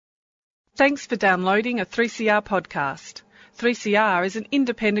Thanks for downloading a 3CR podcast. 3CR is an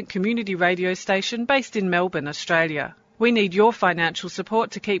independent community radio station based in Melbourne, Australia. We need your financial support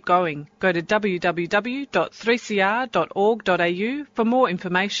to keep going. Go to www.3cr.org.au for more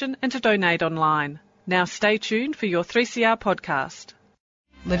information and to donate online. Now stay tuned for your 3CR podcast.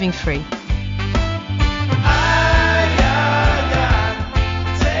 Living Free.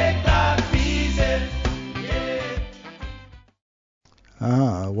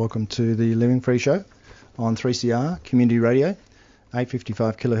 Welcome to the Living Free Show on 3CR Community Radio,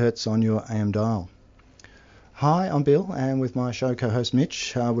 855 kilohertz on your AM dial. Hi, I'm Bill, and with my show co-host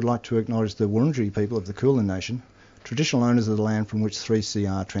Mitch, I would like to acknowledge the Wurundjeri people of the Kulin Nation, traditional owners of the land from which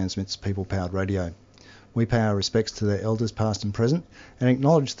 3CR transmits people-powered radio. We pay our respects to their elders past and present, and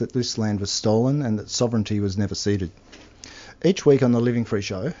acknowledge that this land was stolen and that sovereignty was never ceded. Each week on the Living Free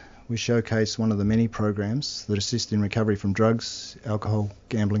Show, we showcase one of the many programs that assist in recovery from drugs, alcohol,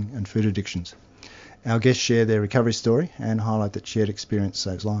 gambling and food addictions. Our guests share their recovery story and highlight that shared experience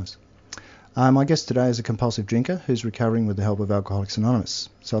saves lives. My guest today is a compulsive drinker who's recovering with the help of Alcoholics Anonymous.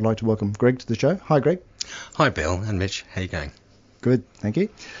 So I'd like to welcome Greig to the show. Hi, Greig. Hi, Bill and Mitch. How you going? Good, thank you.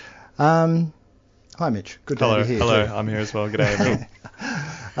 Hi, Mitch. Good to have you here. Hello, I'm here as well. Good day, everyone.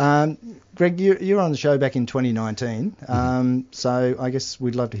 Greig, you were on the show back in 2019, so I guess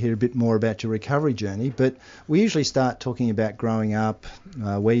we'd love to hear a bit more about your recovery journey, but we usually start talking about growing up,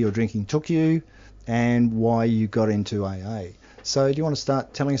 where your drinking took you, and why you got into AA. So do you want to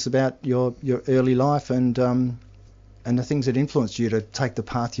start telling us about your early life and the things that influenced you to take the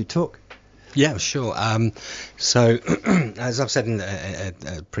path you took? Yeah, sure. So, as I've said in a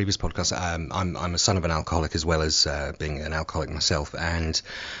previous podcast, I'm a son of an alcoholic as well as being an alcoholic myself, and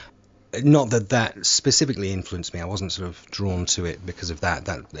not that specifically influenced me. I wasn't sort of drawn to it because of that.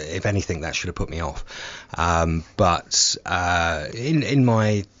 That, if anything, that should have put me off. But in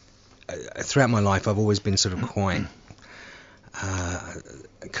my throughout my life, I've always been sort of quite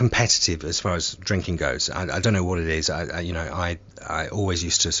competitive as far as drinking goes. I don't know what it is. I always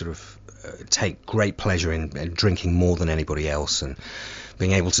used to sort of take great pleasure in drinking more than anybody else, and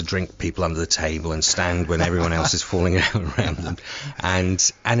being able to drink people under the table and stand when everyone else is falling out around them,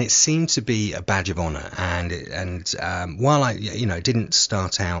 and it seemed to be a badge of honor. And while I didn't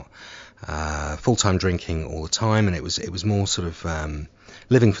start out full-time drinking all the time, and it was more sort of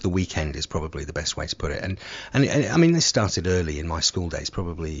living for the weekend is probably the best way to put it. And I mean, this started early in my school days,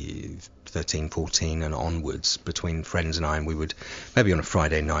 probably 13, 14 and onwards, between friends and I, and we would maybe on a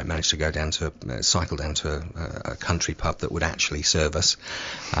Friday night manage to go down to cycle down to a country pub that would actually serve us,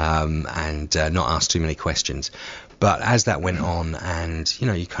 and not ask too many questions. But as that went on, and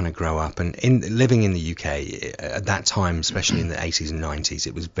you kind of grow up, and living in the UK at that time, especially in the 80s and 90s,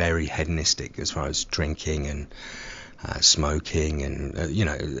 it was very hedonistic as far as drinking and smoking and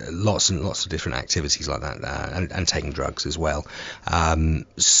lots and lots of different activities like that, and taking drugs as well.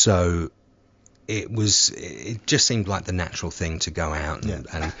 So it just seemed like the natural thing to go out,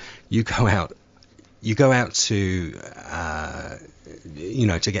 and you go out to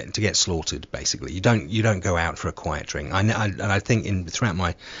to get slaughtered, basically. You don't go out for a quiet drink. I think throughout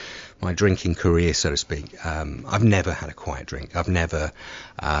my drinking career, so to speak, I've never had a quiet drink. I've never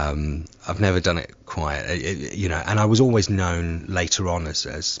done it quiet, and I was always known later on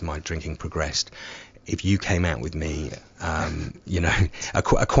as my drinking progressed. If you came out with me, a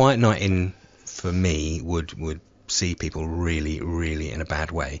quiet night in for me would see people really, really in a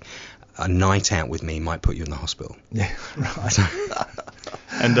bad way. A night out with me might put you in the hospital. Yeah, right.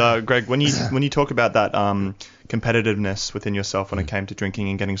 And Greig, when you talk about that competitiveness within yourself when it came to drinking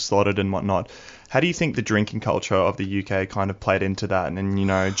and getting slaughtered and whatnot, how do you think the drinking culture of the UK kind of played into that, and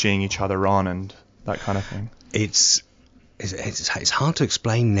geeing each other on and that kind of thing? It's hard to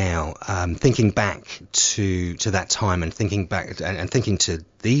explain now, thinking back to that time, and thinking back and thinking to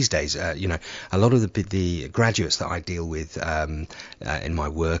these days. A lot of the graduates that I deal with in my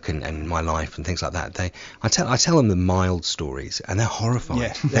work and my life and things like that, I tell them the mild stories, and they're horrified.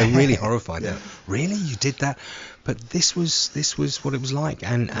 Yeah. They're really horrified. Yeah. Really, you did that? But this was what it was like,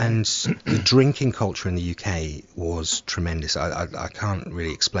 and the drinking culture in the UK was tremendous. I can't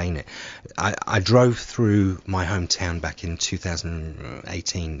really explain it. I drove through my hometown back in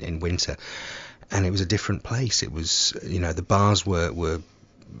 2018 in winter, and it was a different place. It was, the bars were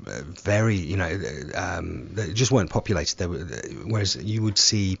very, they just weren't populated. Whereas you would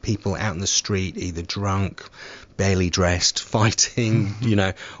see people out in the street, either drunk, barely dressed, fighting,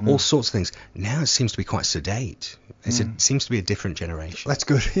 all sorts of things. Now it seems to be quite sedate. It seems to be a different generation. That's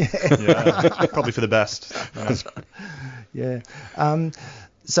good. Yeah, probably for the best. Yeah.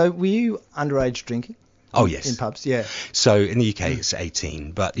 So were you underage drinking? Oh, yes. In pubs, yeah. So in the UK it's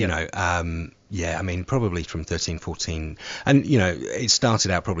 18, but you know, I mean, probably from 13, 14, and you know, it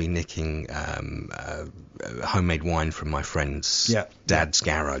started out probably nicking homemade wine from my friend's dad's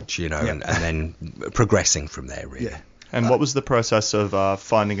garage, you know, and then progressing from there, really. Yeah. And what was the process of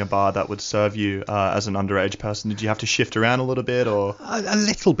finding a bar that would serve you as an underage person? Did you have to shift around a little bit, or a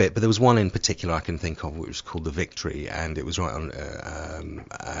little bit? But there was one in particular I can think of, which was called the Victory, and it was right on.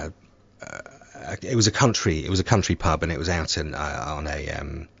 It was a country pub, and it was out on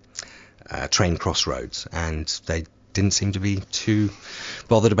a train crossroads, and they didn't seem to be too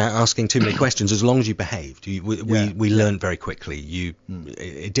bothered about asking too many questions as long as you behaved. We learned very quickly.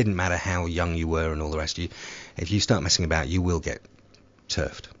 It didn't matter how young you were and all the rest. If you start messing about, you will get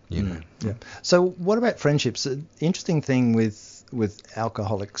turfed. You know. Yeah. So what about friendships? The interesting thing with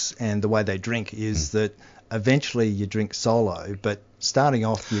alcoholics and the way they drink is that eventually you drink solo, but starting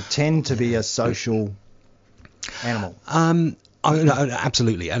off you tend to be a social animal. No,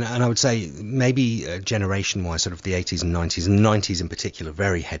 absolutely, and I would say maybe generation-wise, sort of the 80s and 90s in particular,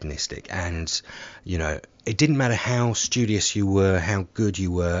 very hedonistic, and you know, it didn't matter how studious you were, how good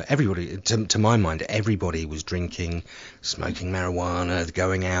you were. Everybody, to my mind, everybody was drinking, smoking marijuana,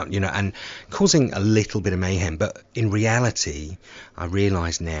 going out, you know, and causing a little bit of mayhem. But in reality, I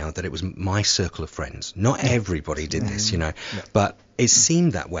realise now that it was my circle of friends. Not everybody did this, you know, but it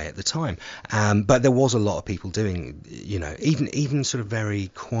seemed that way at the time. But there was a lot of people doing, you know, even sort of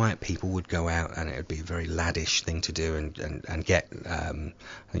very quiet people would go out, and it would be a very laddish thing to do and get, I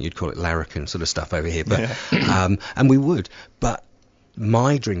think you'd call it larrikin sort of stuff over here, but and we would. But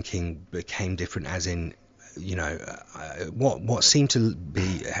my drinking became different, as in, you know, what seemed to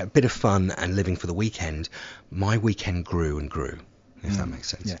be a bit of fun and living for the weekend, my weekend grew and grew, if that makes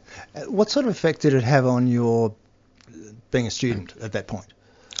sense. Yeah. What sort of effect did it have on your being a student at that point?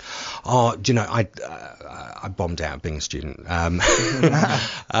 Oh, do you know, I bombed out being a student. I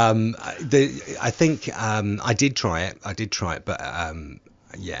think I did try it, but I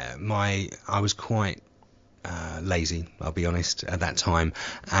was quite lazy, I'll be honest, at that time,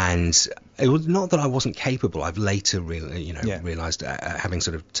 and it was not that I wasn't capable. I've later realised, having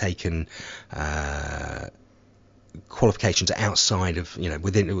sort of taken qualifications outside of, you know,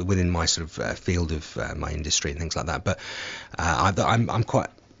 within my sort of field of my industry and things like that. But I'm quite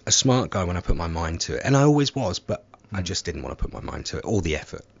a smart guy when I put my mind to it, and I always was, but I just didn't want to put my mind to it or the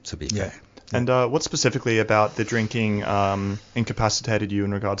effort, to be fair. And what specifically about the drinking incapacitated you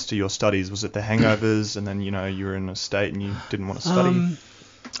in regards to your studies? Was it the hangovers, and then, you know, you were in a state and you didn't want to study?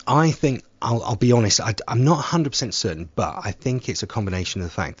 I think, I'll be honest, I'm not 100% certain, but I think it's a combination of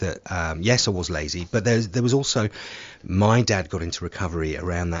the fact that, yes, I was lazy, but there was also, my dad got into recovery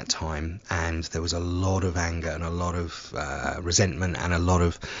around that time, and there was a lot of anger and a lot of resentment and a lot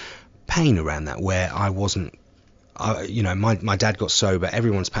of pain around that, where I wasn't, you know, my dad got sober,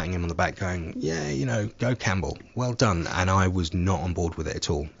 everyone's patting him on the back going, yeah, you know, go Campbell, well done, and I was not on board with it at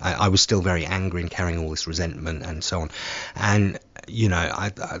all. I was still very angry and carrying all this resentment and so on, and you know,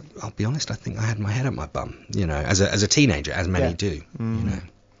 I'll be honest, I think I had my head up my bum, you know, as a teenager, as many do, you know.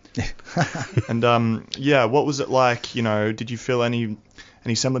 And what was it like, you know, did you feel any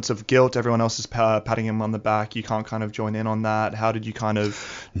semblance of guilt? Everyone else is patting him on the back, you can't kind of join in on that. How did you kind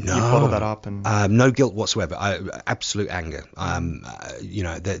of you bottle that up? And no guilt whatsoever. Absolute anger. You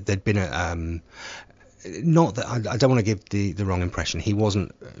know, there'd been a not that I don't want to give the wrong impression. He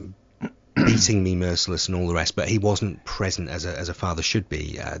wasn't beating me merciless and all the rest, but he wasn't present as a father should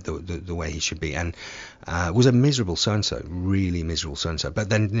be, the way he should be, and was a miserable so-and-so, really miserable so-and-so. But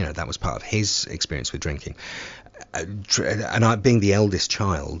then, you know, that was part of his experience with drinking. And I, being the eldest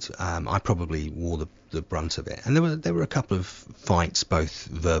child, I probably wore the brunt of it. And there were a couple of fights, both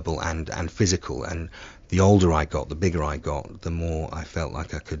verbal and physical. And the older I got, the bigger I got, the more I felt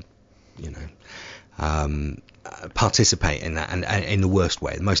like I could, you know, participate in that, and in the worst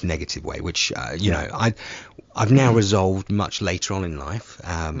way, the most negative way, which you know, I've now resolved much later on in life,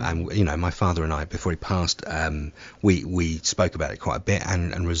 and you know, my father and I, before he passed, we spoke about it quite a bit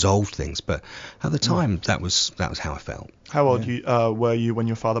and resolved things, but at the time that was how I felt. How old were you when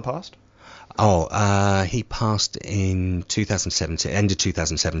your father passed? He passed in 2017, end of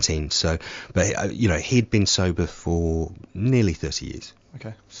 2017. So, but you know, he'd been sober for nearly 30 years.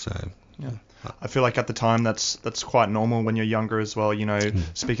 Okay. So yeah. I feel like at the time that's quite normal when you're younger as well. You know,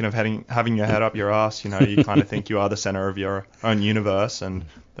 speaking of having your head up your ass, you know, you kind of think you are the center of your own universe, and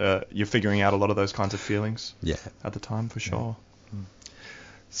you're figuring out a lot of those kinds of feelings. Yeah. At the time, for sure.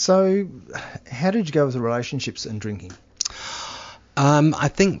 So, how did you go with the relationships and drinking? I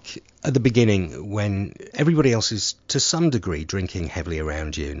think at the beginning, when everybody else is to some degree drinking heavily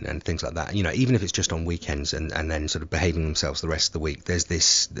around you and things like that, even if it's just on weekends and then sort of behaving themselves the rest of the week, there's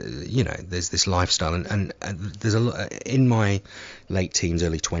this, there's this lifestyle. And there's a lot in my late teens,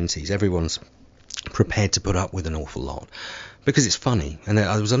 early 20s, everyone's prepared to put up with an awful lot because it's funny. And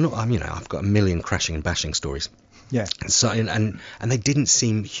there was a lot, I've got a million crashing and bashing stories. Yeah. So and they didn't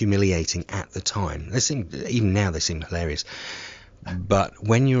seem humiliating at the time. Even now they seem hilarious. But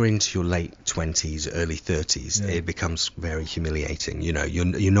when you're into your late 20s, early 30s, it becomes very humiliating.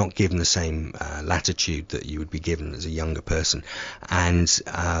 You're not given the same latitude that you would be given as a younger person, and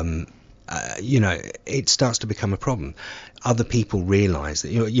it starts to become a problem. Other people realise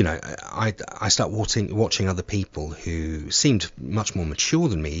that I start watching other people who seemed much more mature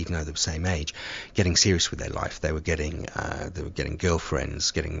than me, even though they were the same age, getting serious with their life. They were getting girlfriends,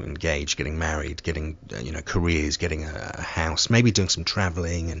 getting engaged, getting married, getting careers, getting a house, maybe doing some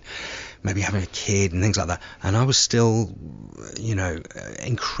travelling and maybe having a kid and things like that. And I was still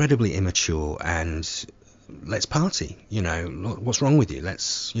incredibly immature and let's party, what's wrong with you?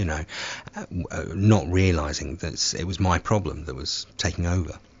 Let's, not realizing that it was my problem that was taking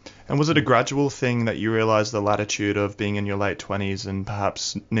over. And was it a gradual thing that you realized the latitude of being in your late 20s and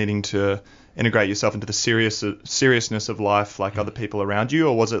perhaps needing to integrate yourself into the seriousness of life like other people around you?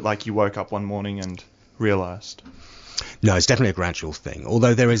 Or was it like you woke up one morning and realized? No, it's definitely a gradual thing.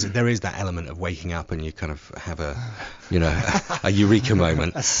 Although there is that element of waking up and you kind of have a eureka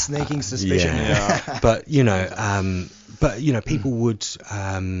moment, a sneaking suspicion. Yeah. But people would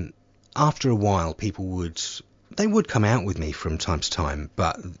after a while they would come out with me from time to time,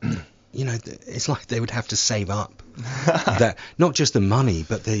 but it's like they would have to save up that, not just the money,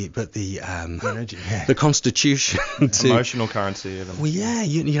 but the energy, the constitution, emotional currency. Even. Well,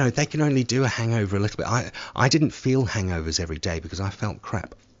 yeah, they can only do a hangover a little bit. I didn't feel hangovers every day because I felt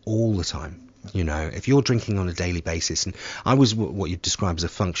crap all the time. If you're drinking on a daily basis, and I was what you'd describe as a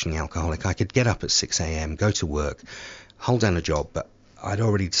functioning alcoholic, I could get up at 6 a.m., go to work, hold down a job, but I'd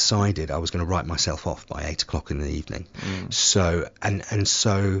already decided I was going to write myself off by 8 o'clock in the evening. So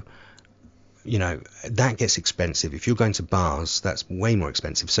that gets expensive. If you're going to bars, that's way more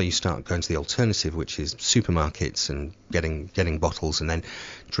expensive. So you start going to the alternative, which is supermarkets and getting bottles and then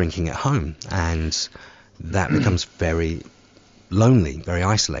drinking at home. And that becomes very lonely, very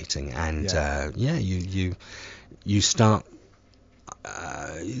isolating. And you start...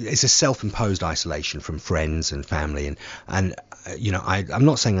 it's a self-imposed isolation from friends and family, and I'm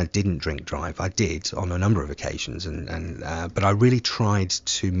not saying I didn't drink drive. I did on a number of occasions, but I really tried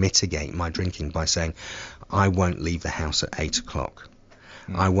to mitigate my drinking by saying I won't leave the house at 8 o'clock.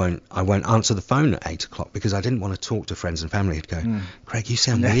 I won't answer the phone at 8 o'clock because I didn't want to talk to friends and family who'd go, Craig, you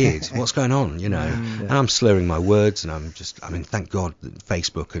sound weird. What's going on? And I'm slurring my words, and thank God that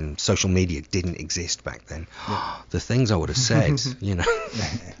Facebook and social media didn't exist back then. The things I would have said,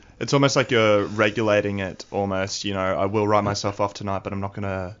 It's almost like you're regulating it almost, I will write myself off tonight, but I'm not going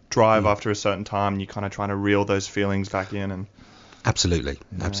to drive after a certain time. And you're kind of trying to reel those feelings back in. And Absolutely.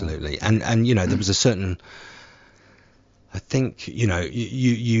 And there was a certain... I think,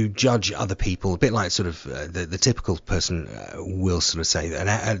 you judge other people a bit like sort of the typical person will sort of say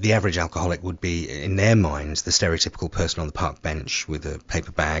that the average alcoholic would be, in their minds, the stereotypical person on the park bench with a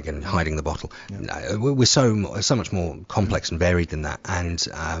paper bag and hiding the bottle. Yeah. We're so much more complex and varied than that. And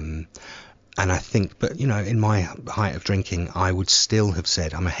I think, but, in my height of drinking, I would still have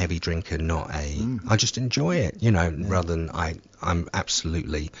said I'm a heavy drinker, I just enjoy it, rather than I'm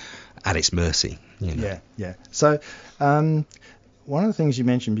absolutely at its mercy. Yeah. So one of the things you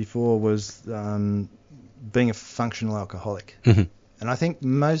mentioned before was being a functional alcoholic. Mm-hmm. And I think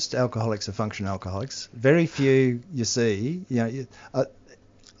most alcoholics are functional alcoholics. Very few you see,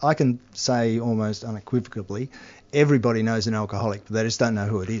 I can say almost unequivocally, everybody knows an alcoholic, but they just don't know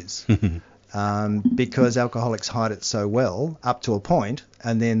who it is. Because alcoholics hide it so well up to a point,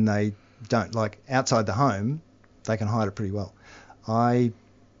 and then they don't. Like outside the home, they can hide it pretty well. I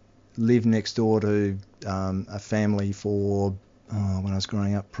lived next door to a family for, when I was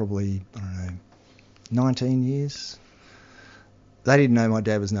growing up, probably, 19 years. They didn't know my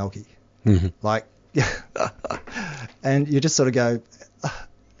dad was an alkie. And you just sort of go,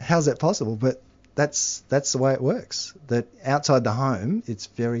 how's that possible? But that's the way it works. That outside the home, it's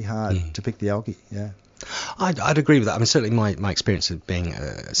very hard to pick the alkie. Yeah. I'd agree with that. I mean, certainly my experience of being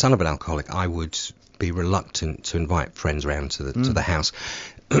a son of an alcoholic, I would be reluctant to invite friends around to the house.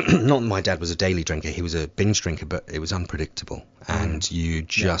 Not that my dad was a daily drinker, he was a binge drinker, but it was unpredictable, and you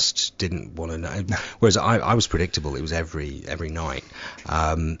just didn't want to know. Whereas I was predictable. It was every night.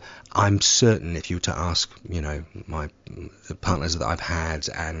 I'm certain if you were to ask, the partners that I've had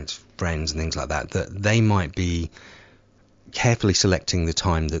and friends and things like that, that they might be carefully selecting the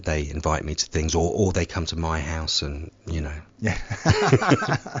time that they invite me to things, or they come to my house and, Yeah.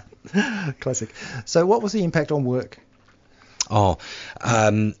 Classic. So what was the impact on work? At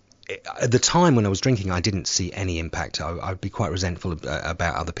the time when I was drinking, I didn't see any impact. I'd be quite resentful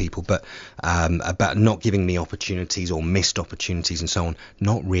about other people, but about not giving me opportunities or missed opportunities and so on,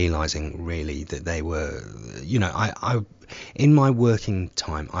 not realizing really that they were, I in my working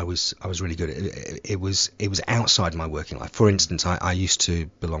time, I was really good. It was outside my working life. For instance, I used to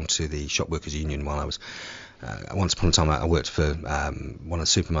belong to the Shop Workers Union while I was. Once upon a time, I worked for one of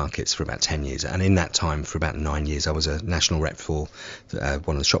the supermarkets for about 10 years, and in that time, for about 9 years, I was a national rep for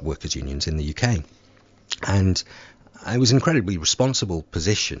one of the shop workers unions in the UK. And it was an incredibly responsible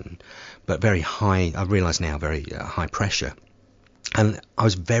position, but very high, I realise now, very high pressure. And I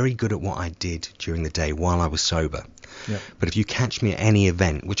was very good at what I did during the day while I was sober. Yep. But if you catch me at any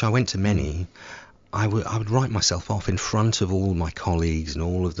event, which I went to many, I would write myself off in front of all my colleagues and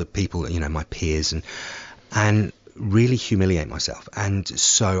all of the people, my peers, and really humiliate myself. And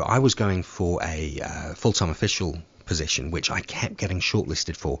so I was going for a full-time official position, which I kept getting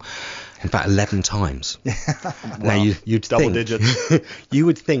shortlisted for, in fact 11 times. Wow. Now you'd double think, digits. you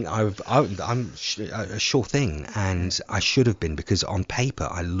would think I'm a sure thing, and I should have been, because on paper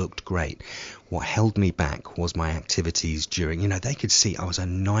I looked great. What held me back was my activities during, they could see I was a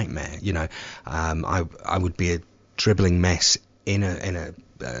nightmare. I would be a dribbling mess in a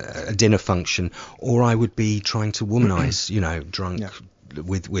dinner function, or I would be trying to womanize, drunk. Yeah.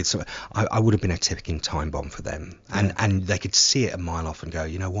 With some, I would have been a ticking time bomb for them, and they could see it a mile off and go,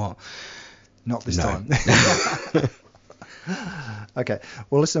 you know what? Not this time. Okay.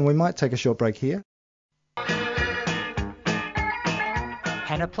 Well, listen, we might take a short break here.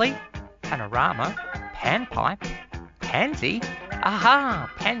 Panoply, panorama, panpipe, pansy, aha,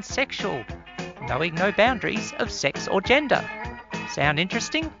 pansexual, knowing no boundaries of sex or gender. Sound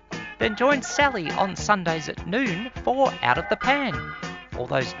interesting? Then join Sally on Sundays at noon for Out of the Pan. All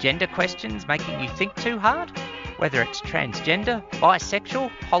those gender questions making you think too hard? Whether it's transgender,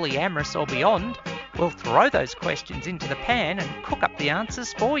 bisexual, polyamorous or beyond, we'll throw those questions into the pan and cook up the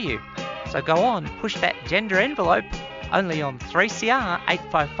answers for you. So go on, push that gender envelope, only on 3CR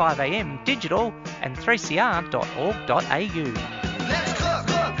 855am digital and 3cr.org.au. Let's cook.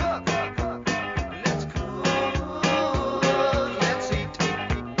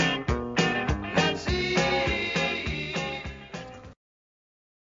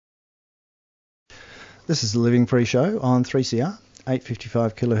 This is the Living Free Show on 3CR,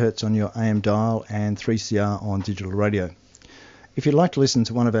 855 kilohertz on your AM dial and 3CR on digital radio. If you'd like to listen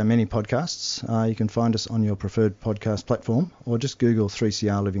to one of our many podcasts, you can find us on your preferred podcast platform, or just Google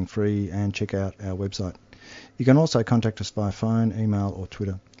 3CR Living Free and check out our website. You can also contact us via phone, email or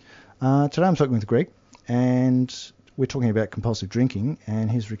Twitter. Today I'm talking with Greig, and we're talking about compulsive drinking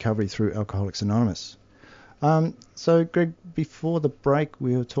and his recovery through Alcoholics Anonymous. So Greig, before the break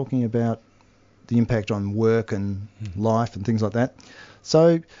we were talking about the impact on work and life and things like that.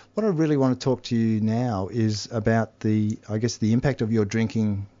 So what I really want to talk to you now is about the impact of your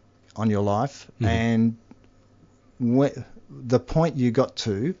drinking on your life, and the point you got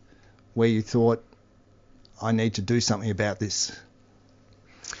to where you thought, I need to do something about this.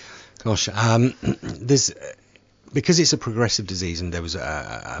 Gosh, because it's a progressive disease and there was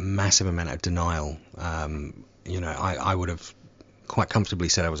a massive amount of denial, I would have quite comfortably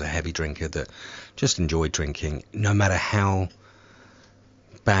said I was a heavy drinker that just enjoyed drinking, no matter how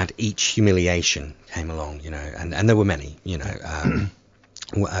bad each humiliation came along, and there were many,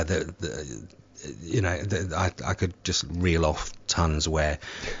 I could just reel off tons where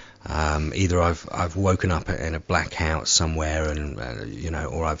either I've woken up in a blackout somewhere and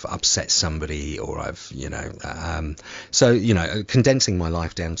or I've upset somebody, or I've condensing my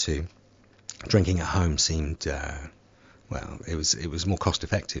life down to drinking at home seemed it was more cost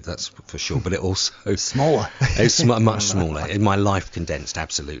effective, that's for sure, but it also smaller. It's much smaller. In my life condensed,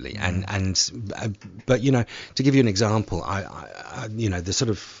 absolutely. But to give you an example, I the sort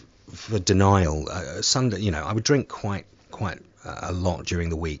of for denial, Sunday, I would drink quite a lot during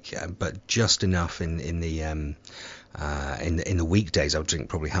the week, but just enough in the weekdays. I would drink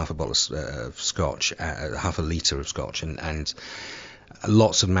probably half a bottle of scotch, half a litre of scotch, and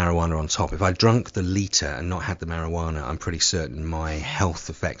lots of marijuana on top. If I drunk the litre and not had the marijuana, I'm pretty certain my health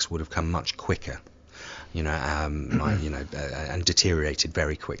effects would have come much quicker. And deteriorated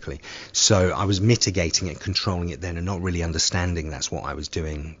very quickly. So I was mitigating it, controlling it then, and not really understanding that's what I was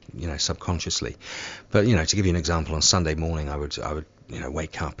doing, subconsciously. But to give you an example, on Sunday morning I would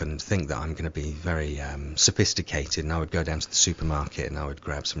wake up and think that I'm going to be very sophisticated, and I would go down to the supermarket and I would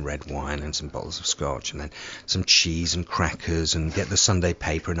grab some red wine and some bottles of scotch and then some cheese and crackers and get the Sunday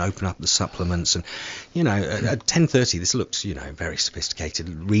paper and open up the supplements, and at 10:30 this looked very sophisticated,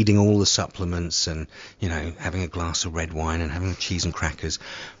 reading all the supplements and having a glass of red wine and having cheese and crackers.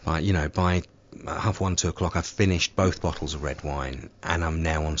 By 1:30, 2 o'clock, I've finished both bottles of red wine and I'm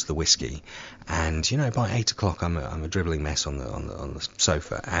now onto the whiskey. And by 8 o'clock, I'm a dribbling mess on the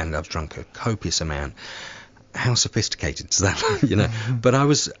sofa, and I've drunk a copious amount. How sophisticated is that? But I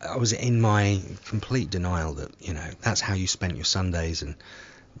was in my complete denial that that's how you spent your Sundays, and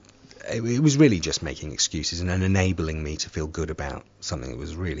it was really just making excuses and enabling me to feel good about something that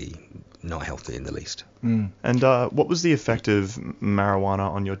was really not healthy in the least. And what was the effect of marijuana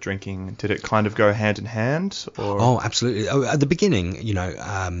on your drinking? Did it kind of go hand in hand? Or? Oh, absolutely. At the beginning,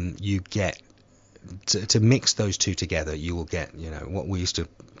 you get to mix those two together. You will get, what we used to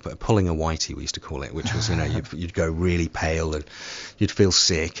pulling a whitey, we used to call it, which was, you'd go really pale and you'd feel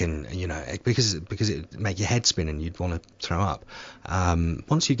sick, and because it make your head spin and you'd want to throw up.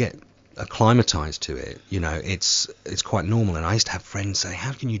 Once you get acclimatized to it, it's quite normal. And I used to have friends say,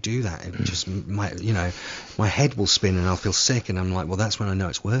 how can you do that? It just my head will spin and I'll feel sick, and I'm like, well, that's when I know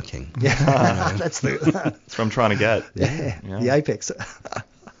it's working. Yeah. That's what I'm trying to get. Yeah. The apex.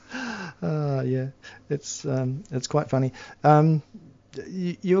 Yeah, it's quite funny.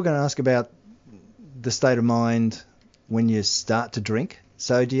 You were going to ask about the state of mind when you start to drink.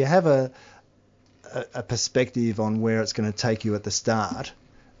 So do you have a perspective on where it's going to take you at the start?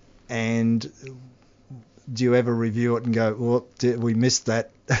 And do you ever review it and go, well, we missed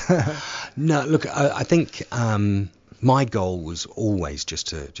that? No, look, I think my goal was always just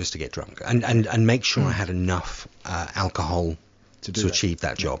to get drunk and make sure I had enough alcohol to achieve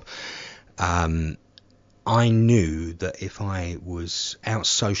that job. I knew that if I was out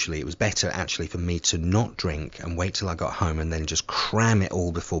socially, it was better actually for me to not drink and wait till I got home and then just cram it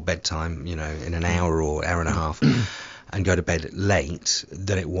all before bedtime, in an hour or hour and a half, and go to bed late,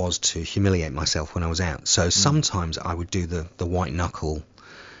 than it was to humiliate myself when I was out. So sometimes I would do the white knuckle,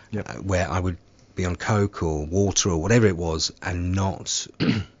 where I would be on Coke or water or whatever it was, and not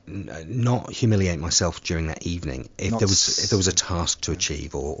humiliate myself during that evening if there was a task to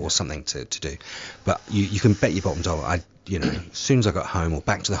achieve or something to do. But you can bet your bottom dollar, as soon as I got home or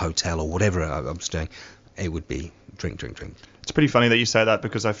back to the hotel or whatever I was doing, it would be drink. It's pretty funny that you say that,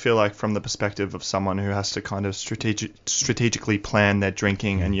 because I feel like from the perspective of someone who has to kind of strategically plan their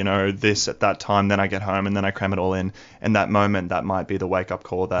drinking and, this at that time, then I get home and then I cram it all in that moment, that might be the wake-up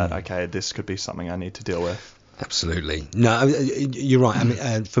call that, okay, this could be something I need to deal with. Absolutely. No, you're right. I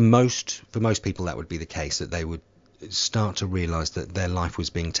mean, for most people, that would be the case, that they would start to realise that their life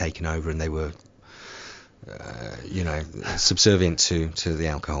was being taken over and they were, subservient to the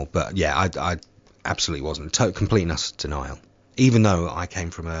alcohol. But yeah, I absolutely wasn't. Complete and utter denial. Even though I came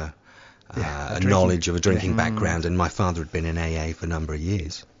from a knowledge of a drinking background, and my father had been in AA for a number of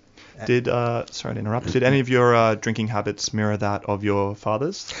years. Sorry to interrupt, did any of your drinking habits mirror that of your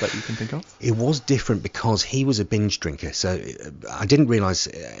father's that you can think of? It was different because he was a binge drinker. So I didn't realise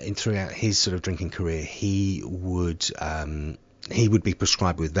throughout his sort of drinking career, he would be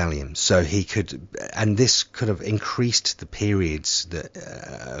prescribed with Valium. So he could, and this could have increased the periods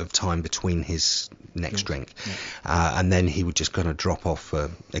of time between his next drink. Yeah. And then he would just kind of drop off.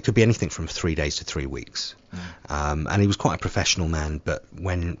 It could be anything from 3 days to 3 weeks. And he was quite a professional man, but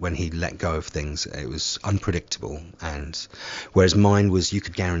when he let go of things, it was unpredictable. And whereas mine was, you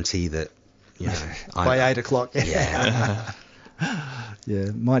could guarantee that, by 8 o'clock. Yeah. Yeah.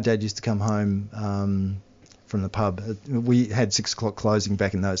 My dad used to come home from the pub. We had 6 o'clock closing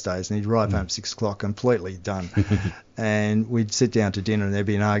back in those days, and he'd arrive home at 6 o'clock completely done. And we'd sit down to dinner and there'd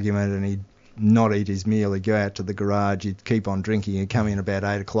be an argument, and he'd not eat his meal. He'd go out to the garage, he'd keep on drinking, he'd come in about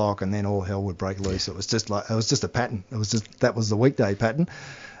 8 o'clock, and then all hell would break loose. It was just a pattern. That was the weekday pattern.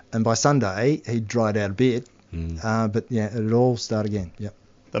 And by Sunday he'd dried out a bit. But yeah, it'd all start again. Yep.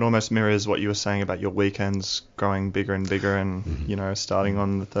 That almost mirrors what you were saying about your weekends growing bigger and bigger, and starting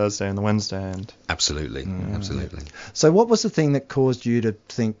on the Thursday and the Wednesday. And absolutely. So what was the thing that caused you to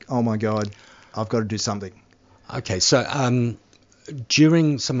think, oh my God, I've got to do something? Okay, so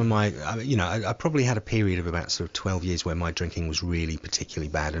during some of my, I probably had a period of about sort of 12 years where my drinking was really particularly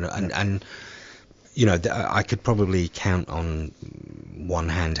bad, and you know, I could probably count on one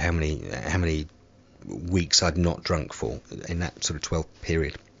hand how many weeks I'd not drunk for in that sort of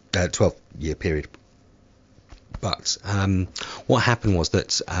 12-year period. But what happened was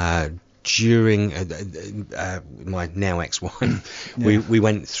that during my now ex-wife, we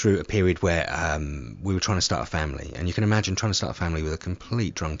went through a period where we were trying to start a family, and you can imagine trying to start a family with a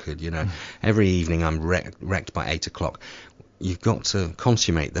complete drunkard. You know, every evening I'm wrecked by 8 o'clock. You've got to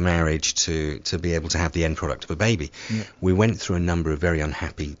consummate the marriage to be able to have the end product of a baby. Yeah. We went through a number of very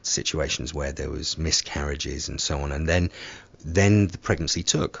unhappy situations where there was miscarriages and so on, and then the pregnancy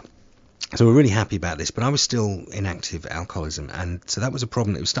took. So we're really happy about this, but I was still in active alcoholism, and so that was a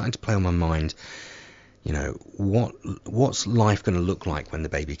problem. It was starting to play on my mind. You know, what's life going to look like when the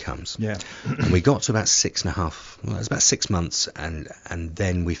baby comes? Yeah. And we got to about 6.5. Well, it was about 6 months, and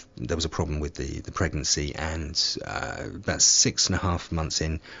then there was a problem with the pregnancy, and about 6.5 months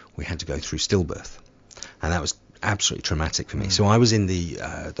in, we had to go through stillbirth, and that was absolutely traumatic for me. So I was in the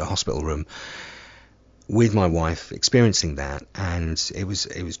hospital room with my wife, experiencing that, and it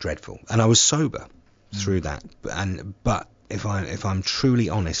was dreadful. And I was sober through that, but if I'm truly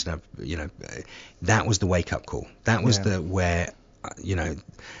honest, you know, that was the wake up call. That was where you know,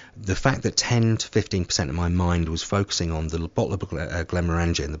 the fact that 10 to 15% of my mind was focusing on the bottle of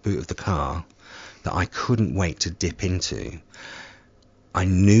Glenmorangie in the boot of the car that I couldn't wait to dip into. I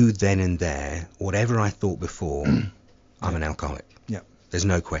knew then and there, whatever I thought before, I'm an alcoholic. Yeah. There's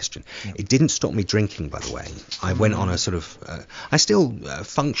no question. Yep. It didn't stop me drinking, by the way. I went on a sort of, I still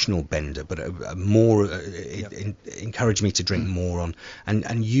functional bender, but more, it encouraged me to drink more on,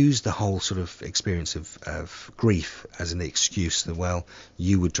 and use the whole sort of experience of grief as an excuse that, well,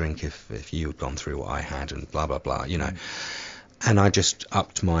 you would drink if you had gone through what I had, and blah, blah, blah, you know. And I just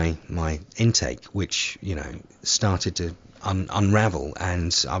upped my intake, which, you know, started to unravel,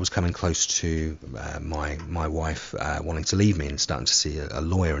 and I was coming close to my wife wanting to leave me and starting to see a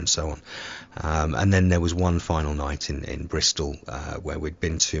lawyer and so on. And then there was one final night in Bristol where we'd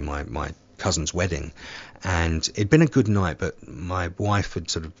been to my cousin's wedding, and it'd been a good night, but my wife had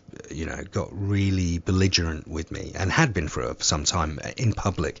sort of, you know, got really belligerent with me, and had been for some time in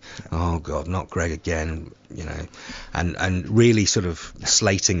public. Oh God, not Greg again, you know, and really sort of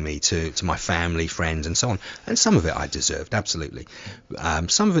slating me to my family, friends, and so on. And some of it I deserved, absolutely.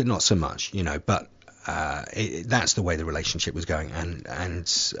 Some of it not so much, you know, but that's the way the relationship was going.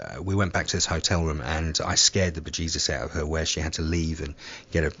 And we went back to this hotel room, and I scared the bejesus out of her, where she had to leave and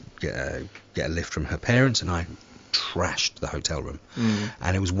get a lift from her parents, and I trashed the hotel room.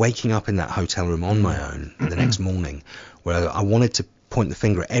 And it was waking up in that hotel room on my own the next morning, where I wanted to point the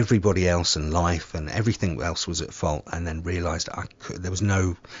finger at everybody else and life, and everything else was at fault, and then realized there was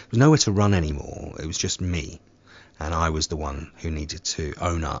nowhere to run anymore. It was just me, and I was the one who needed to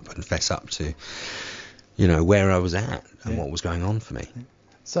own up and fess up to, you know, where I was at and what was going on for me.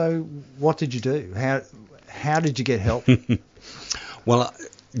 So what did you do? How did you get help? Well,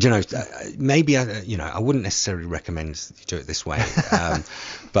 you know, maybe I wouldn't necessarily recommend you do it this way,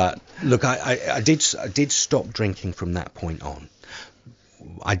 but look, I did stop drinking from that point on.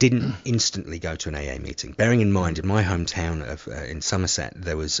 I didn't instantly go to an AA meeting. Bearing in mind, in my hometown in Somerset,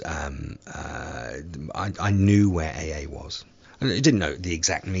 there was I knew where AA was. I didn't know the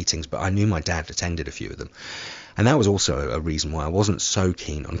exact meetings, but I knew my dad attended a few of them. And that was also a reason why I wasn't so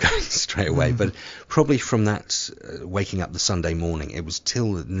keen on going straight away. But probably from that waking up the Sunday morning, it was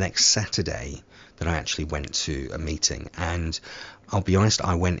till the next Saturday that I actually went to a meeting. And I'll be honest,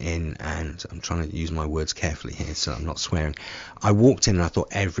 I went in, and I'm trying to use my words carefully here so I'm not swearing. I walked in and I thought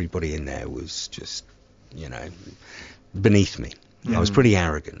everybody in there was just, you know, beneath me. I was pretty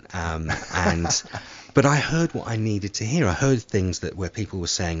arrogant. But I heard what I needed to hear. I heard things where people were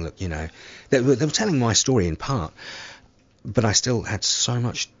saying, look, you know, they were telling my story in part, but I still had so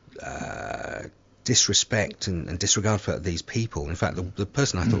much disrespect and disregard for these people. In fact, the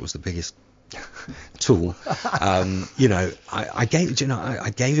person I thought was the biggest tool, you know, I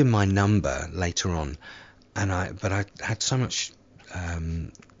gave him my number later on, but I had so much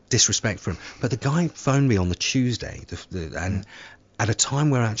disrespect for him. But the guy phoned me on the Tuesday, and at a time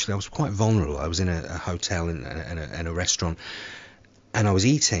where actually I was quite vulnerable. I was in a hotel in a restaurant, and I was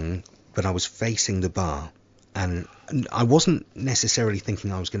eating, but I was facing the bar, and I wasn't necessarily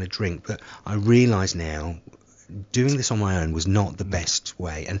thinking I was going to drink, but I realize now doing this on my own was not the best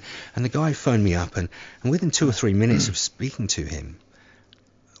way. And the guy phoned me up, and within 2 or 3 minutes of speaking to him,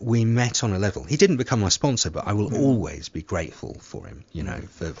 we met on a level. He didn't become my sponsor, but I will always be grateful for him, you know,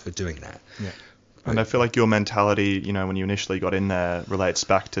 for doing that. Yeah. And I feel like your mentality, you know, when you initially got in there, relates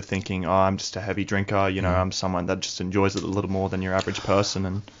back to thinking, oh, I'm just a heavy drinker, you know, I'm someone that just enjoys it a little more than your average person.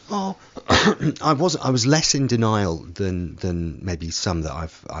 And Oh, I was less in denial than maybe some that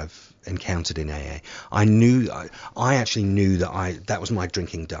I've encountered in AA. I actually knew that was my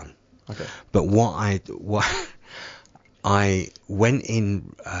drinking done. okay. But what I went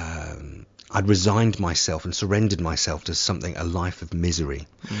in, I'd resigned myself and surrendered myself to a life of misery,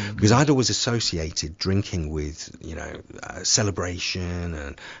 because I'd always associated drinking with, you know, celebration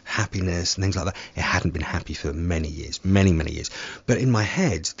and happiness and things like that. It hadn't been happy for many years, many years. But in my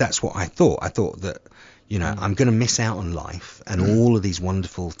head, that's what I thought. I thought that, you know, I'm going to miss out on life and all of these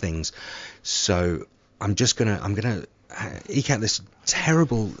wonderful things. So I'm going to eke out this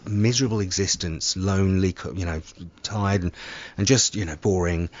terrible, miserable existence, lonely, you know, tired and just, you know,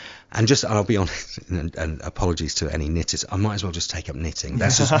 boring. And I'll be honest, and apologies to any knitters, I might as well just take up knitting.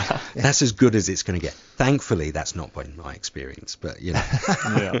 That's as good as it's going to get. Thankfully, that's not been my experience, but, you know.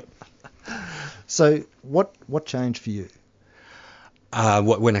 Yeah. So what changed for you?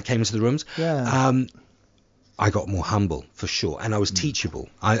 When I came into the rooms? Yeah. I got more humble, for sure, and I was teachable.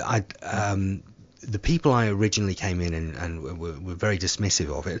 The people I originally came in and were very dismissive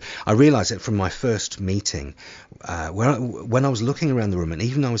of it, I realised that from my first meeting, when I was looking around the room, and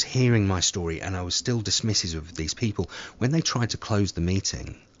even though I was hearing my story and I was still dismissive of these people, when they tried to close the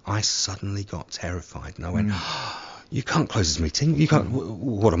meeting, I suddenly got terrified, and I went, you can't close this meeting. You can't.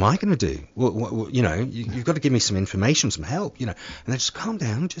 What am I going to do? You know, you've got to give me some information, some help. You know, and they just calm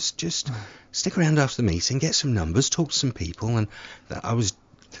down, just stick around after the meeting, get some numbers, talk to some people, and I was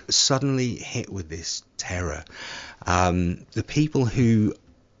suddenly hit with this terror. The people who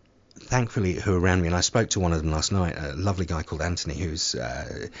are around me, and I spoke to one of them last night, a lovely guy called Anthony, who's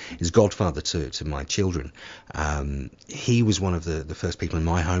his godfather to my children. He was one of the first people in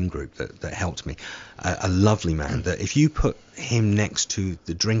my home group that helped me. A lovely man that if you put him next to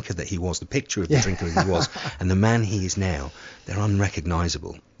the drinker that he was, the picture of the drinker that he was, and the man he is now, they're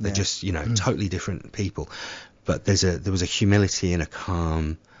unrecognizable. They're just, you know, totally different people. But there was a humility and a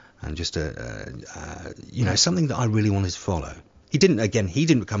calm and just you know, something that I really wanted to follow. He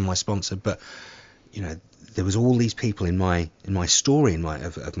didn't become my sponsor, but, you know, there was all these people in my story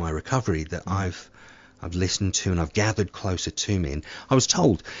of my recovery that I've listened to and I've gathered closer to me. And I was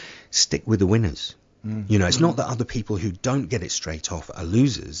told, stick with the winners. You know, it's not that other people who don't get it straight off are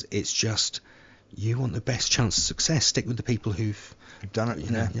losers. It's just, you want the best chance of success. Stick with the people who've done it. You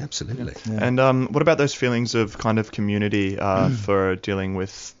know, yeah, absolutely. Yeah. And what about those feelings of kind of community for dealing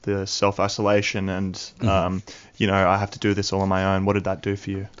with the self-isolation and, you know, I have to do this all on my own? What did that do for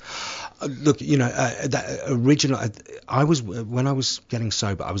you? Look, you know, that original. When I was getting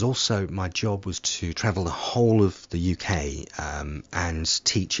sober, my job was to travel the whole of the UK and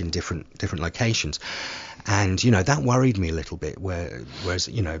teach in different locations. And, you know, that worried me a little bit, whereas,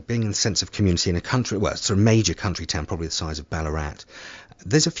 you know, being in the sense of community in a country, well, it's a major country town, probably the size of Ballarat,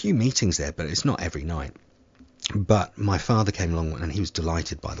 there's a few meetings there, but it's not every night. But my father came along, and he was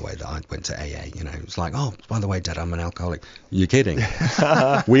delighted, by the way, that I went to AA. You know, it was like, oh, by the way, Dad, I'm an alcoholic. You're kidding.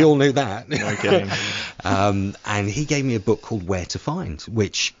 We all knew that. No kidding. And he gave me a book called Where to Find,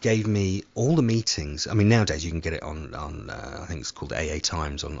 which gave me all the meetings. I mean, nowadays you can get it on I think it's called AA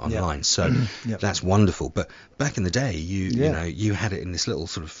Times online. So that's wonderful. But back in the day, you know, you had it in this little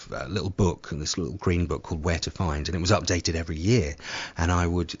sort of little book, and this little green book called Where to Find, and it was updated every year. And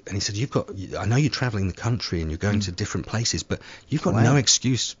he said, I know you're traveling the country and you're going to different places, but you've got no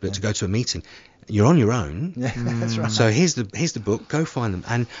excuse but to go to a meeting. You're on your own. Yeah, that's right. So here's the book. Go find them.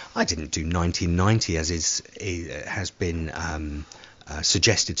 And I didn't do 1990 as has been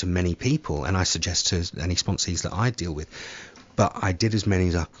suggested to many people, and I suggest to any sponsees that I deal with. But I did as many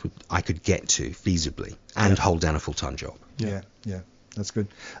as I could get to feasibly and hold down a full-time job. Yeah, that's good.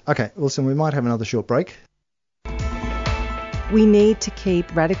 Okay, listen, we might have another short break. We need to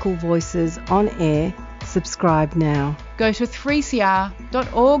keep Radical Voices on air. Subscribe now. Go to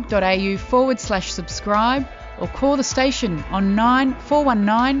 3cr.org.au/subscribe or call the station on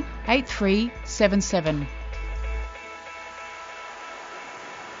 9419 8377.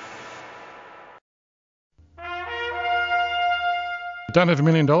 Don't have $1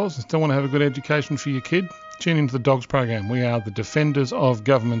 million and still want to have a good education for your kid? Tune into the DOGS program. We are the defenders of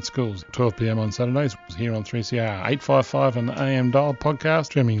government schools. 12 p.m. on Saturdays here on 3CR 855 and the AM dial podcast,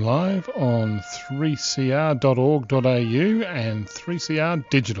 streaming live on 3cr.org.au and 3CR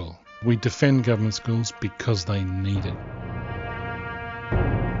Digital. We defend government schools because they need it.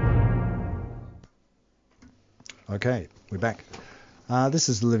 Okay, we're back. This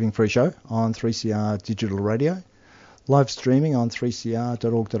is the Living Free Show on 3CR Digital Radio. live streaming on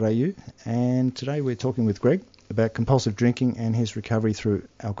 3cr.org.au. And today we're talking with Greig about compulsive drinking and his recovery through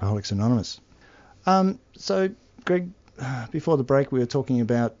Alcoholics Anonymous. So, Greig, before the break we were talking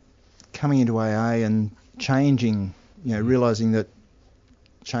about coming into AA and changing, realising that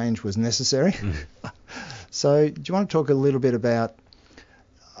change was necessary. So do you want to talk a little bit about,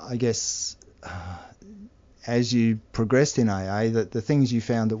 I guess, as you progressed in AA, the things you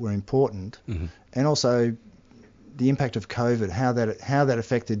found that were important, and also the impact of COVID, how that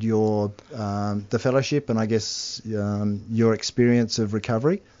affected your the fellowship and I guess your experience of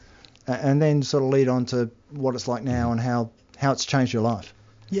recovery, and then sort of lead on to what it's like now and how it's changed your life.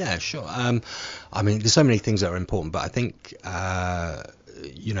 Yeah, sure. I mean, there's so many things that are important, but I think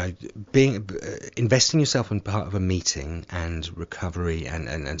investing yourself in part of a meeting and recovery and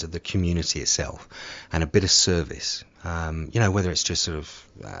the community itself, and a bit of service. Whether it's just sort of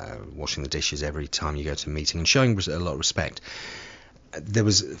washing the dishes every time you go to a meeting and showing a lot of respect. There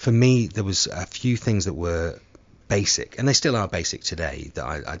was a few things that were basic, and they still are basic today, that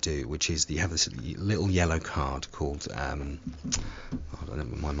I do, which is you have this little yellow card called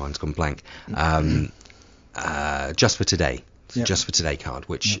my mind's gone blank, Just for Today. Yep. Just for Today card,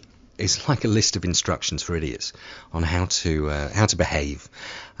 which is like a list of instructions for idiots on how to behave.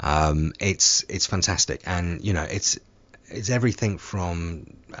 It's fantastic, and it's everything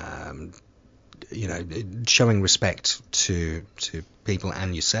from showing respect to people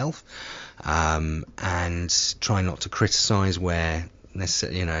and yourself, and try not to criticize where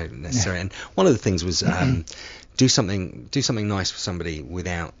necessary. And one of the things was do something nice for somebody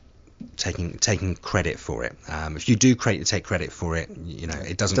without taking credit for it. If you do take credit for it,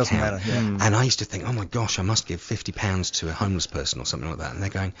 it doesn't count. Matter, yeah. And I used to think, oh my gosh, I must give £50 to a homeless person or something like that. And they're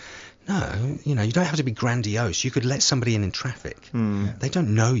going, no, you don't have to be grandiose. You could let somebody in traffic. They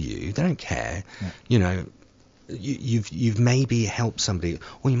don't know you. They don't care. Yeah. You've maybe helped somebody,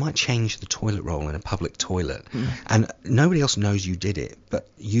 or you might change the toilet roll in a public toilet, and nobody else knows you did it, but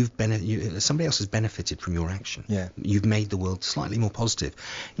somebody else has benefited from your action. Yeah. You've made the world slightly more positive.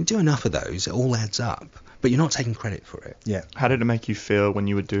 You do enough of those, it all adds up, but you're not taking credit for it. Yeah. How did it make you feel when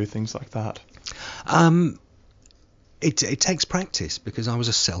you would do things like that? It takes practice, because I was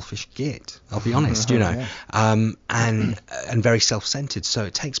a selfish git, I'll be honest, Yeah. and very self-centered. So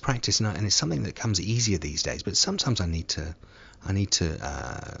it takes practice, and it's something that comes easier these days. But sometimes I need to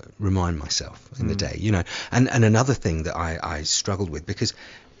remind myself in the day, And another thing that I struggled with, because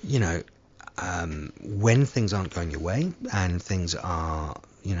when things aren't going your way and things are,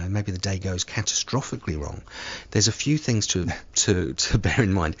 maybe the day goes catastrophically wrong, there's a few things to bear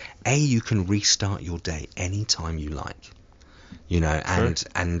in mind. You can restart your day anytime you like,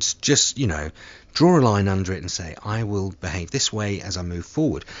 and just, draw a line under it and say, I will behave this way as I move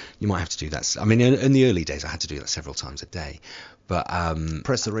forward. You might have to do that. I mean, in the early days, I had to do that several times a day. But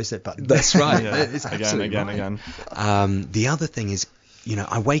press the reset button. That's right. It's again. The other thing is,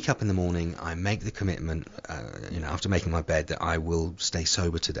 I wake up in the morning, I make the commitment, after making my bed, that I will stay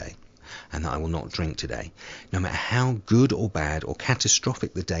sober today and that I will not drink today. No matter how good or bad or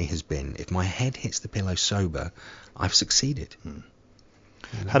catastrophic the day has been, if my head hits the pillow sober, I've succeeded.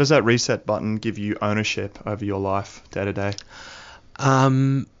 How does that reset button give you ownership over your life day to day?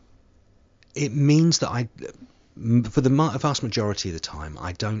 It means that for the vast majority of the time,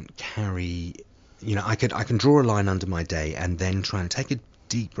 I don't carry... I can draw a line under my day and then try and take a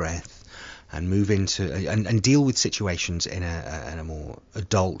deep breath and move into and deal with situations in a more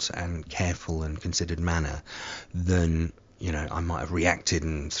adult and careful and considered manner than I might have reacted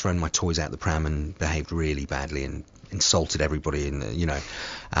and thrown my toys out the pram and behaved really badly and insulted everybody and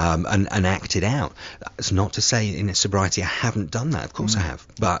acted out. That's not to say in sobriety I haven't done that. Of course I have,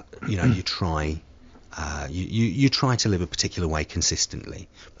 but you try. You try to live a particular way consistently.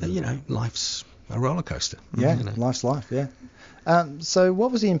 But life's a roller coaster. Yeah, life's life. Yeah. So, what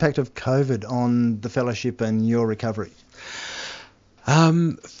was the impact of COVID on the fellowship and your recovery?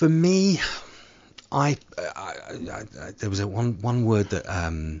 For me, there was one word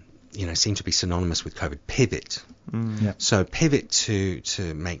that seemed to be synonymous with COVID: pivot. Yeah. So pivot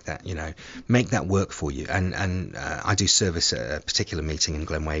to make that work for you. And I do service at a particular meeting in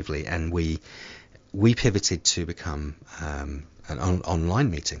Glen Waverley, and we pivoted to become an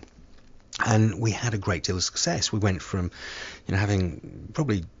online meeting. And we had a great deal of success. We went from, having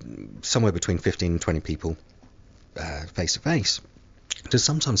probably somewhere between 15 and 20 people face to face, to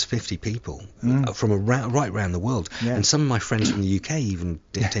sometimes 50 people from right around the world. Yeah. And some of my friends from the UK even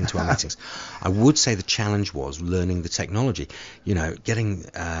dipped into our meetings. I would say the challenge was learning the technology. You know, getting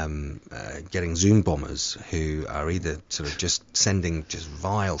Zoom bombers who are either sort of just sending just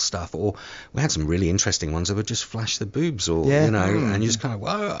vile stuff, or we had some really interesting ones that would just flash the boobs, or you know, and you just kind of,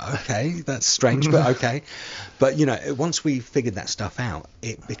 whoa, okay, that's strange, but okay. But you know, once we figured that stuff out,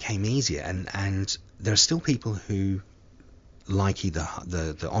 it became easier. And there are still people who like either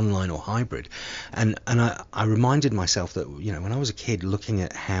the online or hybrid, and I reminded myself that, you know, when I was a kid, looking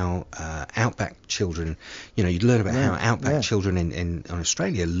at how outback children, you know, you'd learn about how outback children in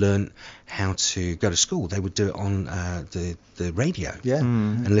Australia learn how to go to school. They would do it on the radio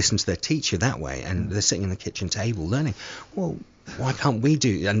and listen to their teacher that way, and they're sitting in the kitchen table learning. Well, why can't we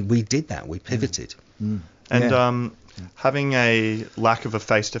do? And we did that. We pivoted. And having a lack of a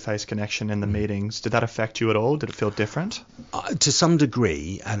face-to-face connection in the meetings, did that affect you at all? Did it feel different? To some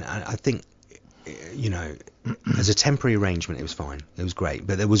degree, and I think, you know, as a temporary arrangement, it was fine. It was great.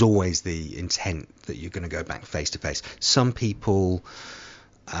 But there was always the intent that you're going to go back face-to-face. Some people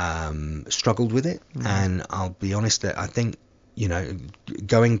struggled with it, and I'll be honest that I think, you know,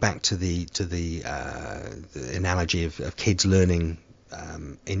 going back to the analogy of kids learning,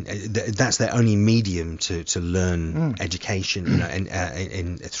 that's their only medium to learn education, you know,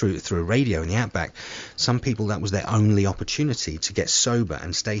 and through a radio in the outback. Some people, that was their only opportunity to get sober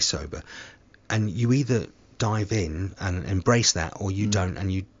and stay sober, and you either dive in and embrace that, or you don't,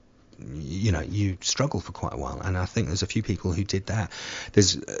 and you know, you struggle for quite a while. And I think there's a few people who did that.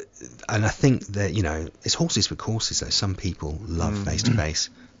 And I think that, you know, it's horses for courses though. Some people love face to face.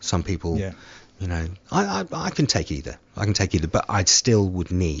 Some people, you know, I can take either. But I still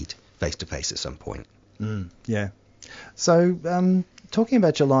would need face to face at some point. Yeah. So, talking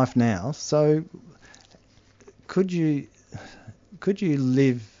about your life now, so could you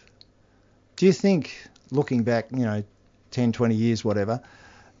live? Do you think, looking back, you know, 10, 20 years, whatever,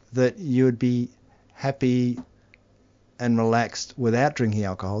 that you would be happy and relaxed without drinking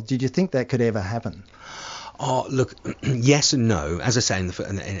alcohol? Did you think that could ever happen? Oh, look, yes and no. As I say, in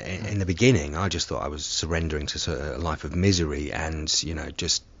the beginning, I just thought I was surrendering to a life of misery, and, you know,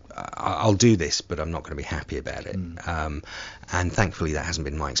 just I'll do this, but I'm not going to be happy about it. And thankfully, that hasn't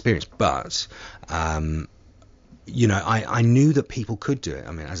been my experience. But you know, I knew that people could do it.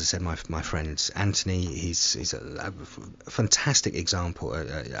 I mean, as I said, my friend Anthony, he's a fantastic example.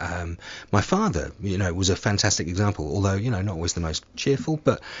 My father, you know, was a fantastic example, although, you know, not always the most cheerful,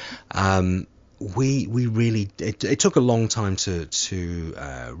 but we really, it took a long time to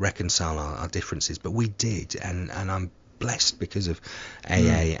reconcile our differences, but we did, and I'm blessed because of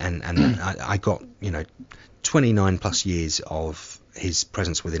AA, and I got, you know, 29 plus years of his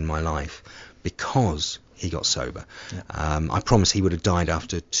presence within my life because he got sober. I promise he would have died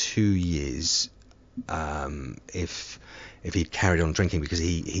after 2 years if he'd carried on drinking, because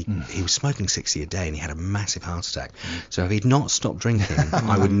he was smoking 60 a day and he had a massive heart attack. So if he'd not stopped drinking,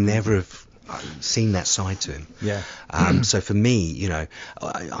 I would never have seen that side to him. So for me, you know,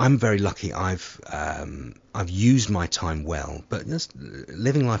 I'm very lucky. I've used my time well, but just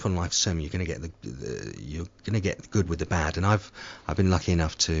living life on life's term, you're going to get you're going to get the good with the bad. And I've been lucky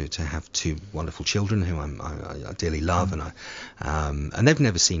enough to have two wonderful children who I dearly love, and they've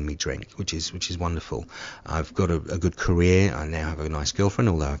never seen me drink, which is wonderful. I've got a good career. I now have a nice girlfriend,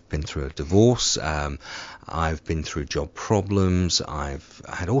 although I've been through a divorce. I've been through job problems. I've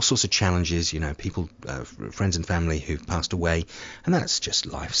had all sorts of challenges, you know, people, friends and family who've passed away, and that's just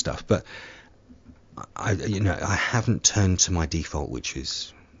life stuff. But I haven't turned to my default, which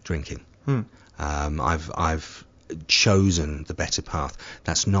is drinking. I've chosen the better path.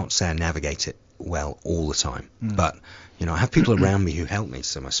 That's not to say I navigate it well all the time, but, you know, I have people around me who help me.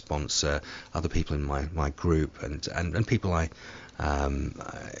 So my sponsor, other people in my group, and people I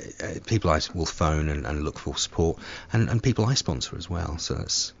will phone and look for support, and people I sponsor as well. So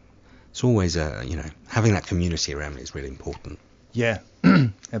it's always you know, having that community around me is really important. Yeah,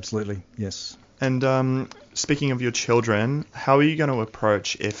 absolutely, yes. And speaking of your children, how are you going to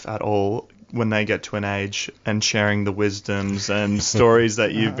approach, if at all, when they get to an age, and sharing the wisdoms and stories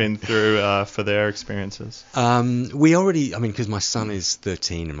that you've been through for their experiences? We already, I mean, because my son is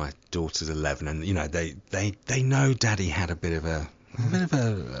 13 and my daughter's 11, and, you know, they know Daddy had a bit of a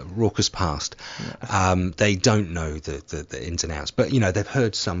raucous past. They don't know the ins and outs, but, you know, they've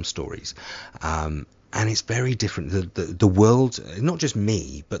heard some stories. And it's very different. The world, not just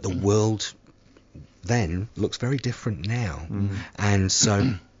me, but the world then looks very different now. And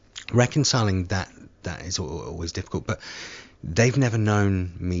so reconciling that is always difficult. But, they've never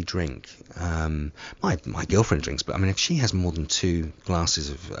known me drink. My girlfriend drinks, but I mean, if she has more than 2 glasses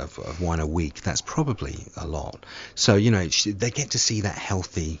of wine a week, that's probably a lot. So, you know, they get to see that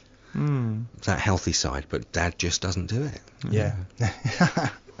healthy side, but Dad just doesn't do it. Yeah.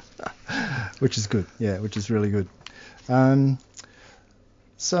 Which is good. Yeah, which is really good.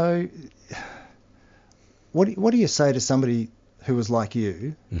 So, what do you say to somebody who was like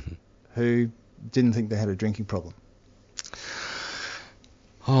you, who didn't think they had a drinking problem?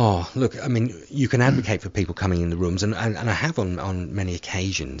 Oh, look, I mean, you can advocate for people coming in the rooms, and I have on many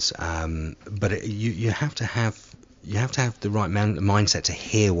occasions, but you have to have the right mindset to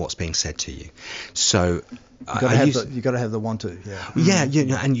hear what's being said to you. So you got to have the want to. Yeah,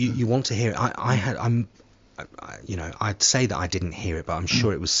 and you want to hear it. I'd say that I didn't hear it, but I'm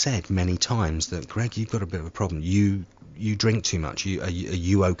sure it was said many times that, Greg, you've got a bit of a problem. You drink too much. Are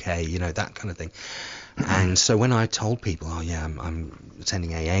you okay? You know, that kind of thing. And so when I told people, oh yeah, I'm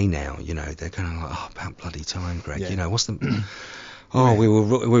attending AA now, you know, they're kind of like, oh, about bloody time, Greg. You know, what's the... Oh, we were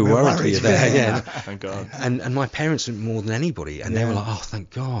worried for you there. Yeah. Thank God. And my parents more than anybody, and they were like, oh, thank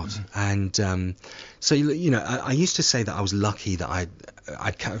God. And so, you know, I used to say that I was lucky that I'd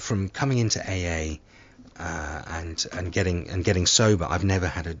from coming into AA and getting sober. I've never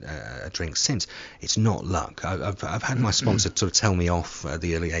had a drink since. It's not luck. I've had my sponsor sort of tell me off at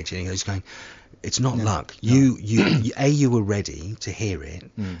the early age, and he's going, it's not luck. You A, you were ready to hear it,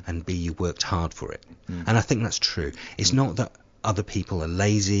 and B, you worked hard for it. And I think that's true. It's not that other people are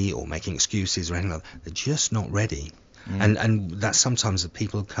lazy or making excuses or anything like that. They're just not ready. And that's sometimes that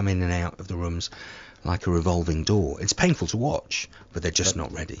people come in and out of the rooms like a revolving door. It's painful to watch, but they're just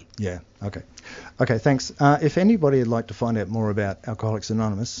not ready. Yeah, okay, thanks. If anybody would like to find out more about Alcoholics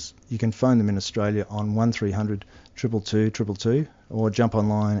Anonymous, you can phone them in Australia on 1300 222 222 or jump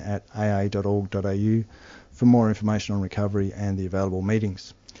online at aa.org.au for more information on recovery and the available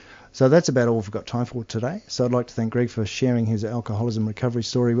meetings. So that's about all we've got time for today. So I'd like to thank Greg for sharing his alcoholism recovery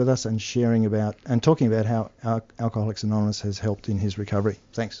story with us and talking about how Alcoholics Anonymous has helped in his recovery.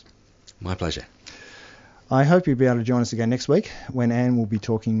 Thanks. My pleasure. I hope you'll be able to join us again next week when Anne will be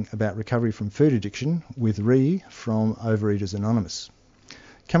talking about recovery from food addiction with Ree from Overeaters Anonymous.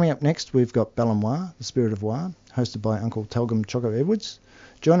 Coming up next, we've got Balamoir, the Spirit of Wa, hosted by Uncle Telgum Choco Edwards.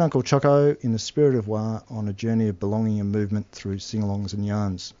 Join Uncle Choco in the Spirit of Wa on a journey of belonging and movement through sing-alongs and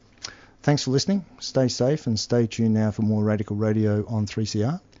yarns. Thanks for listening. Stay safe and stay tuned now for more Radical Radio on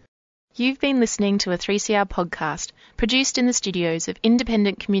 3CR. You've been listening to a 3CR podcast produced in the studios of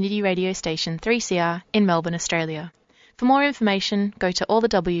independent community radio station 3CR in Melbourne, Australia. For more information, go to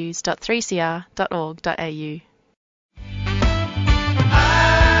allthews.3cr.org.au.